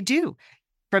everything they do,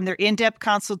 from their in-depth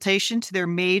consultation to their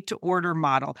made-to-order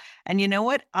model. And you know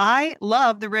what? I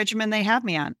love the regimen they have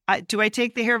me on. Do I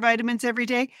take the hair vitamins every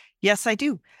day? Yes, I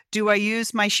do. Do I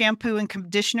use my shampoo and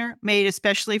conditioner made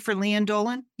especially for Leanne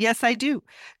Dolan? Yes, I do.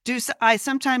 I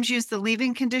sometimes use the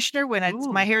leave-in conditioner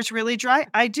when my hair's really dry?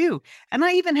 I do. And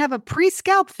I even have a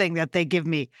pre-scalp thing that they give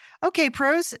me. Okay,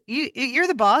 Prose, you're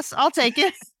the boss. I'll take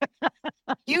it.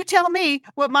 You tell me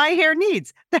what my hair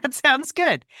needs. That sounds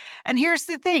good. And here's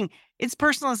the thing. It's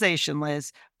personalization,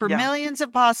 Liz. For millions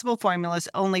of possible formulas,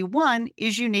 only one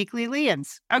is uniquely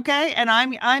Leanne's. Okay? And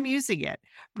I'm using it.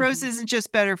 Prose isn't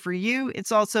just better for you,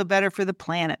 it's also better for the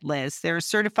planet, Liz. They're a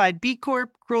certified B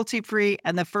Corp, cruelty-free,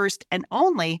 and the first and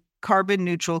only carbon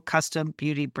neutral custom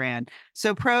beauty brand.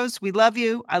 So Prose, we love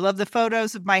you. I love the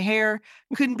photos of my hair.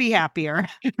 Couldn't be happier.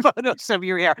 Photos of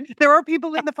your hair. There are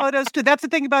people in the photos too. That's the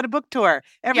thing about a book tour.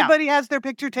 Everybody has their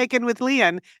picture taken with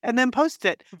Leanne and then post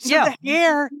it. So the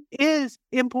hair is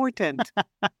important.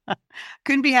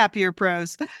 Couldn't be happier,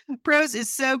 Prose. Prose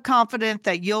is so confident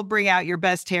that you'll bring out your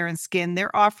best hair and skin.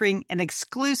 They're offering an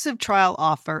exclusive trial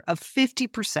offer of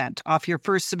 50% off your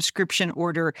first subscription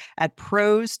order at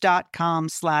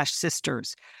prose.com/sisters.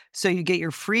 So you get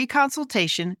your free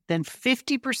consultation, then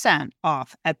 50%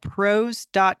 off at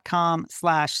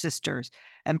prose.com/sisters.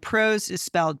 And Prose is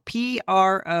spelled Prose.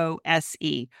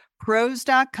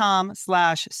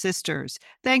 Prose.com/sisters.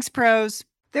 Thanks, Prose.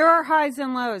 There are highs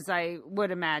and lows, I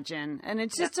would imagine, and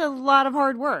it's just a lot of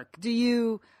hard work. Do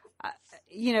you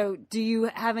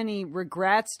have any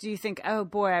regrets? Do you think, oh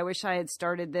boy, I wish I had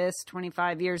started this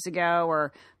 25 years ago,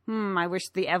 or I wish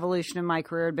the evolution of my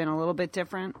career had been a little bit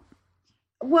different?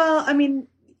 Well, I mean,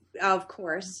 of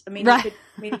course. I mean, right.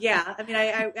 I think.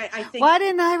 Why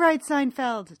didn't I write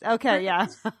Seinfeld? Okay, yeah.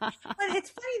 But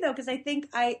it's funny though, because I think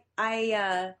I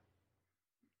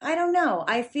don't know.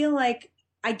 I feel like,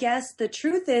 I guess the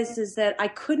truth is that I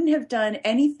couldn't have done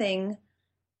anything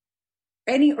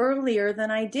any earlier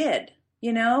than I did.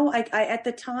 You know, I at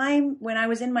the time when I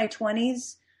was in my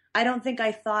 20s, I don't think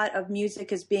I thought of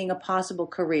music as being a possible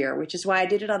career, which is why I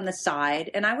did it on the side.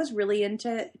 And I was really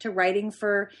into writing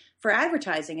for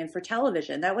advertising and for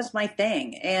television. That was my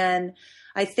thing. And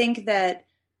I think that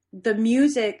the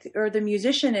music or the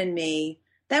musician in me,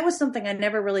 that was something I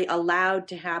never really allowed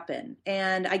to happen.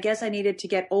 And I guess I needed to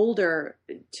get older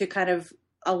to kind of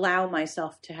allow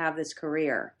myself to have this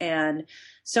career. And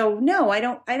so, no, I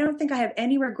don't think I have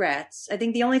any regrets. I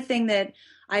think the only thing that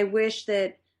I wish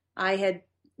that I had,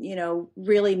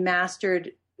 really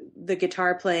mastered the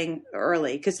guitar playing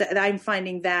early, because I'm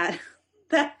finding that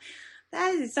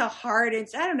is a hard, I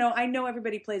don't know. I know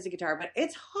everybody plays the guitar, but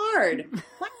it's hard.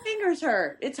 My fingers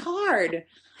hurt. It's hard.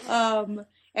 And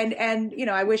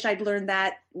I wish I'd learned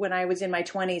that when I was in my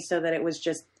 20s so that it was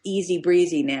just easy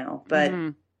breezy now, but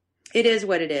it is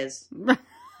what it is.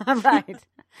 Right.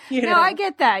 No, I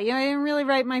get that. I didn't really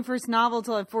write my first novel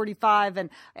till at 45, and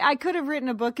I could have written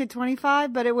a book at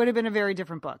 25, but it would have been a very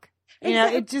different book.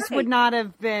 Exactly. It just would not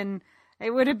have been,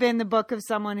 it would have been the book of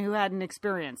someone who hadn't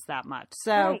experienced that much.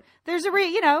 So there's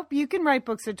you can write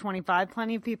books at 25.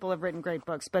 Plenty of people have written great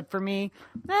books, but for me,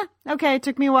 okay, it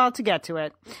took me a while to get to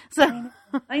it. So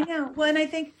I know. Well, and I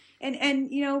think, and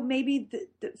maybe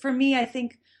for me, I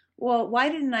think, well, why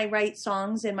didn't I write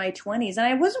songs in my 20s? And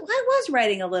I was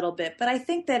writing a little bit, but I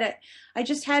think that I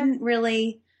just hadn't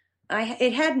really,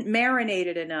 it hadn't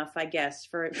marinated enough, I guess,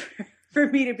 for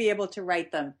me to be able to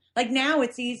write them. Like now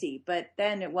it's easy, but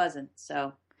then it wasn't.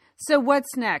 So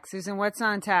what's next, Susan? What's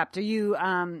on tap? Do you,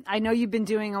 I know you've been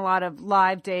doing a lot of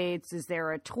live dates. Is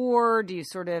there a tour? Do you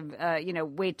sort of,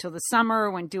 wait till the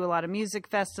summer when do a lot of music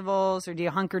festivals, or do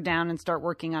you hunker down and start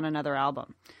working on another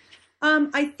album?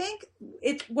 I think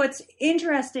what's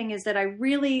interesting is that I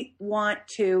really want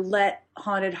to let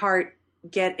Haunted Heart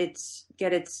get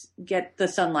the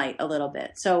sunlight a little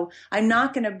bit. So I'm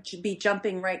not going to be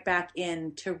jumping right back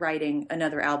into writing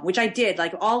another album, which I did.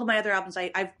 Like all of my other albums,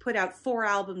 I've put out 4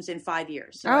 albums in 5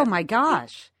 years. So my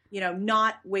gosh.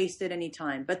 Not wasted any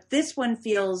time. But this one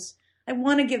feels, I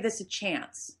want to give this a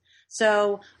chance.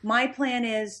 So my plan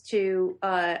is to,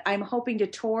 I'm hoping to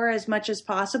tour as much as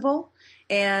possible.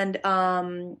 And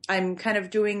I'm kind of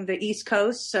doing the East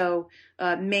Coast, so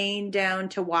Maine down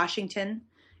to Washington,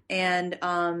 and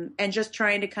just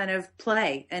trying to kind of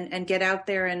play and get out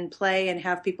there and play and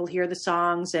have people hear the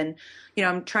songs. And,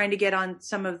 I'm trying to get on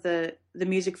some of the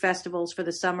music festivals for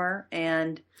the summer.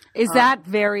 And is that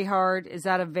very hard? Is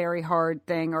that a very hard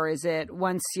thing? Or is it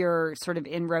once you're sort of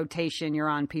in rotation, you're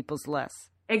on people's lists?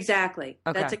 Exactly.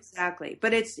 Okay. That's exactly.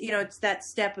 But it's, it's that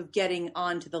step of getting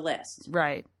onto the list.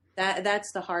 Right.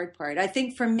 That's the hard part. I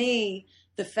think for me,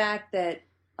 the fact that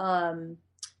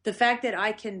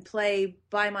I can play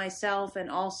by myself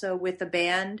and also with a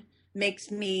band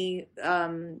makes me,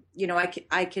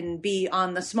 I can be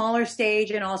on the smaller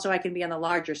stage and also I can be on the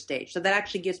larger stage. So that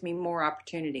actually gives me more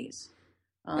opportunities.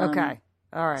 Okay.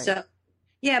 All right. So,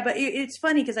 yeah, but it's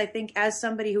funny because I think as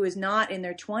somebody who is not in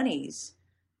their 20s,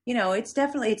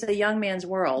 it's a young man's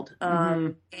world.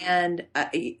 And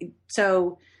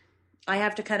so I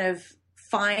have to kind of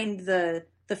find the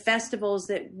festivals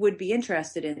that would be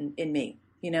interested in me,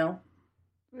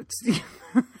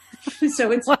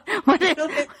 So it's what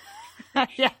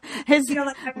yeah.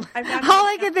 All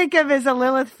I can think of is a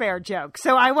Lilith Fair joke,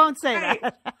 so I won't say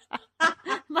that.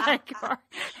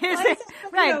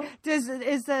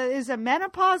 Is a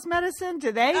menopause medicine?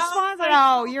 Do they sponsor?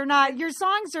 No, you're not. Your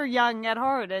songs are young at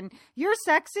heart, and you're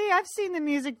sexy. I've seen the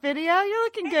music video. You're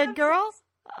looking good, girl.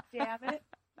 Damn it!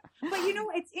 But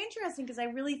it's interesting because I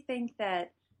really think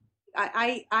that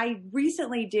I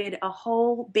recently did a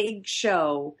whole big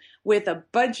show with a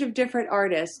bunch of different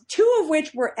artists, two of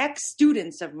which were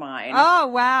ex-students of mine. Oh,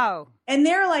 wow. And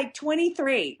they're like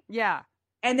 23. Yeah.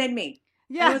 And then me.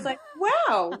 Yeah. And I was like,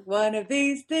 wow, one of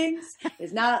these things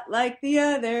is not like the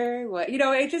other.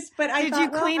 It just, but I Did you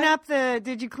clean up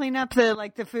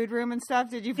the food room and stuff?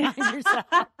 Did you find yourself?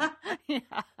 Yeah.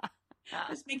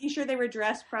 Just making sure they were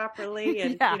dressed properly.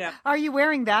 And, Are you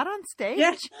wearing that on stage?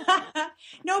 Yeah.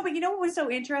 No, but what was so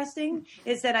interesting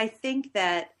is that I think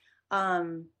that, I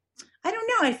don't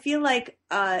know. I feel like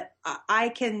I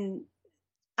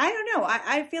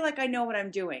feel like I know what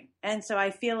I'm doing. And so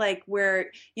I feel like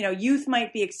youth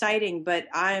might be exciting, but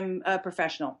I'm a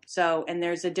professional. So, and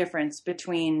there's a difference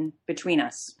between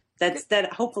us. That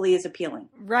hopefully is appealing.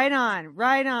 Right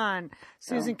on.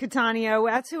 Susan Cattaneo,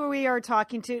 that's who we are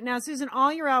talking to. Now, Susan,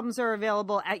 all your albums are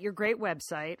available at your great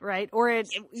website, right? Or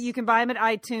you can buy them at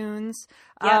iTunes.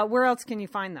 Yep. Where else can you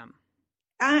find them?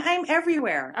 I'm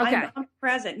everywhere. Okay. I'm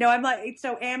present. No, I'm like,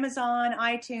 so Amazon,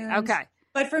 iTunes. Okay.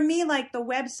 But for me, like the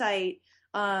website,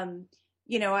 I'm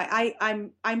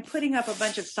putting up a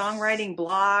bunch of songwriting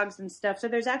blogs and stuff. So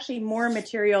there's actually more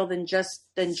material than just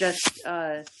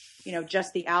the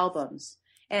albums.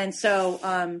 And so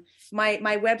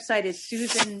my website is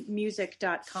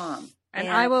susanmusic.com. And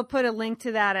I will put a link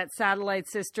to that at Satellite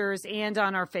Sisters and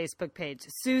on our Facebook page,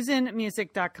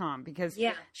 susanmusic.com, because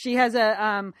she has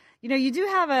you do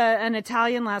have an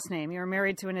Italian last name. You're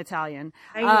married to an Italian.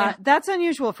 That's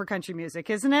unusual for country music,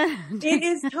 isn't it? It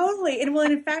is totally. And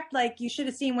in fact, like you should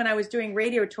have seen when I was doing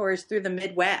radio tours through the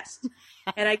Midwest.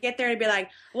 And I get there and be like,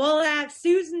 well, that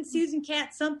Susan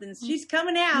Cat something, she's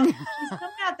coming out. She's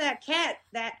coming out, that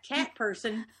cat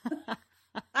person.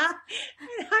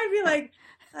 I'd be like,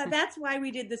 that's why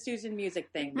we did the Susan Music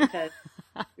thing, because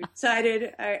we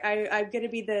decided I'm going to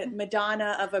be the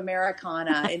Madonna of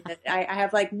Americana. And I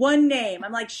have like one name.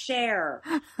 I'm like Cher.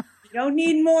 You don't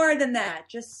need more than that.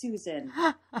 Just Susan.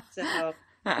 So.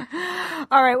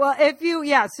 All right. Well,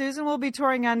 Susan will be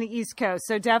touring on the East Coast.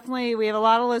 So definitely we have a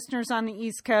lot of listeners on the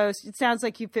East Coast. It sounds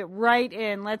like you fit right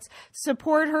in. Let's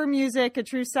support her music, a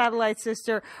true Satellite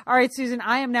Sister. All right, Susan,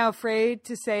 I am now afraid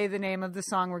to say the name of the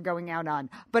song we're going out on,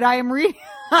 but I am reading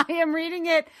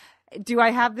it. Do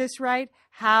I have this right?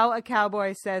 How a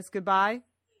Cowboy Says Goodbye.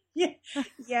 Yeah.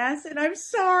 Yes. And I'm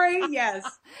sorry. Yes.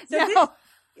 So no.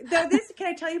 this, can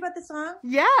I tell you about the song?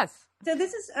 Yes. So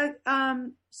this is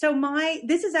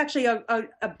this is actually a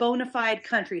bona fide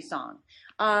country song.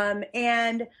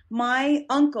 And my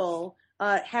uncle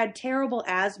had terrible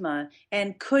asthma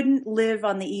and couldn't live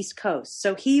on the East Coast.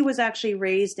 So he was actually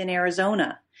raised in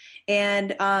Arizona.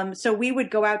 And so we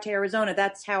would go out to Arizona.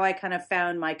 That's how I kind of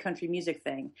found my country music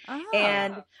thing. Oh.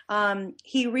 And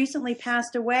he recently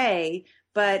passed away,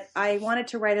 but I wanted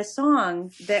to write a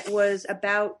song that was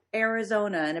about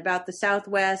Arizona and about the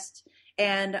Southwest.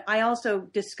 And I also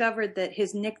discovered that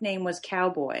his nickname was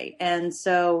Cowboy. And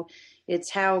so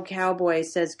it's How Cowboy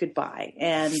Says Goodbye.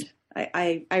 And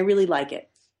I really like it.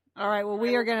 All right. Well,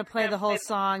 we are going to play the whole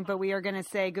song, but we are going to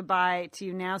say goodbye to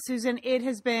you now. Susan, it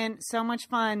has been so much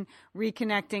fun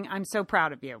reconnecting. I'm so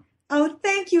proud of you. Oh,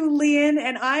 thank you, Lian.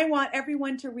 And I want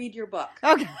everyone to read your book.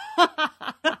 Okay.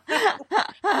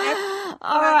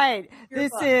 All right.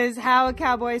 This is How a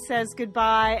Cowboy Says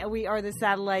Goodbye. We are the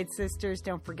Satellite Sisters.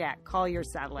 Don't forget, call your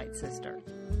Satellite Sister.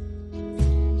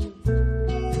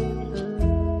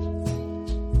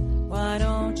 Why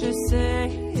don't you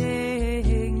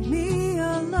sing me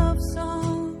a love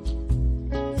song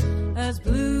as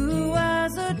blue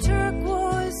as a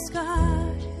turquoise sky?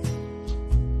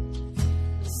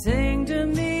 Sing to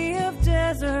me of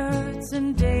deserts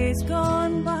and days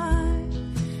gone by,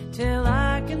 till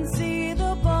I can see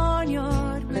the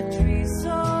barnyard with trees so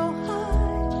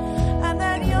high, and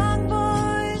that young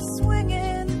boy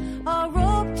swinging a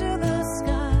rope to the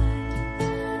sky.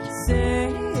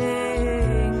 Sing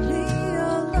me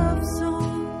a love song.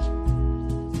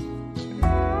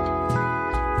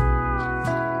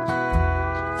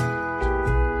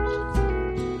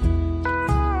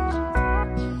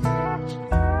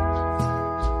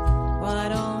 Why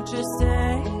don't you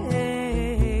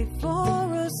stay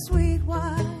for a sweet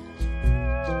while?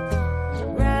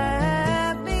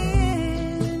 Wrap me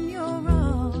in your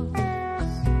arms.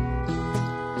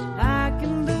 I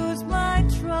can lose my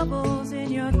troubles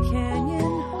in your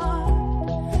canyon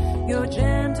heart. Your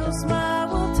gentle smile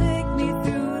will take me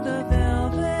through the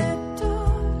velvet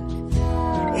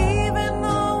dark. Even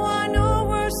though I know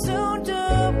we're soon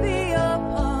to be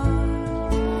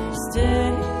apart,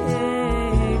 stay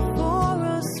for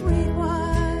a sweet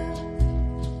while.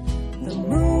 The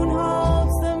moon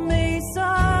holds the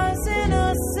mesas in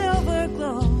a silver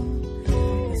glow.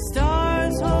 The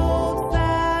stars hold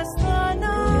fast the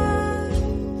night.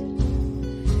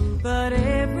 But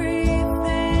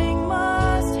everything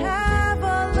must have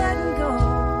a letting go,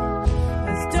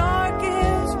 as dark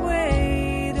is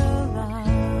way to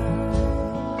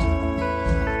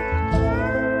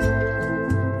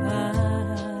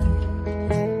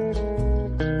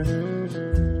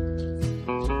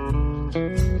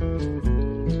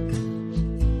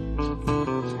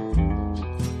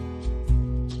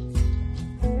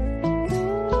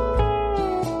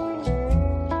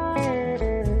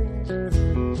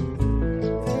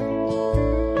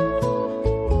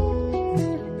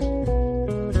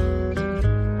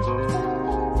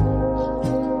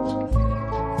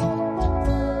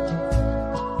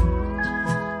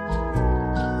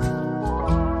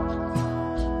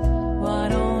Why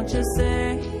don't you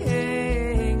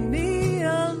sing me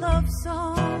a love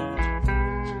song?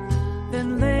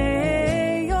 Then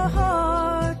lay your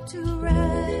heart to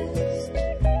rest.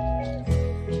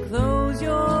 Close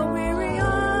your weary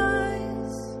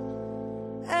eyes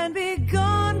and be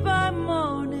gone by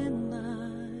morning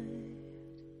light.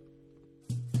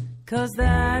 'Cause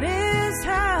that is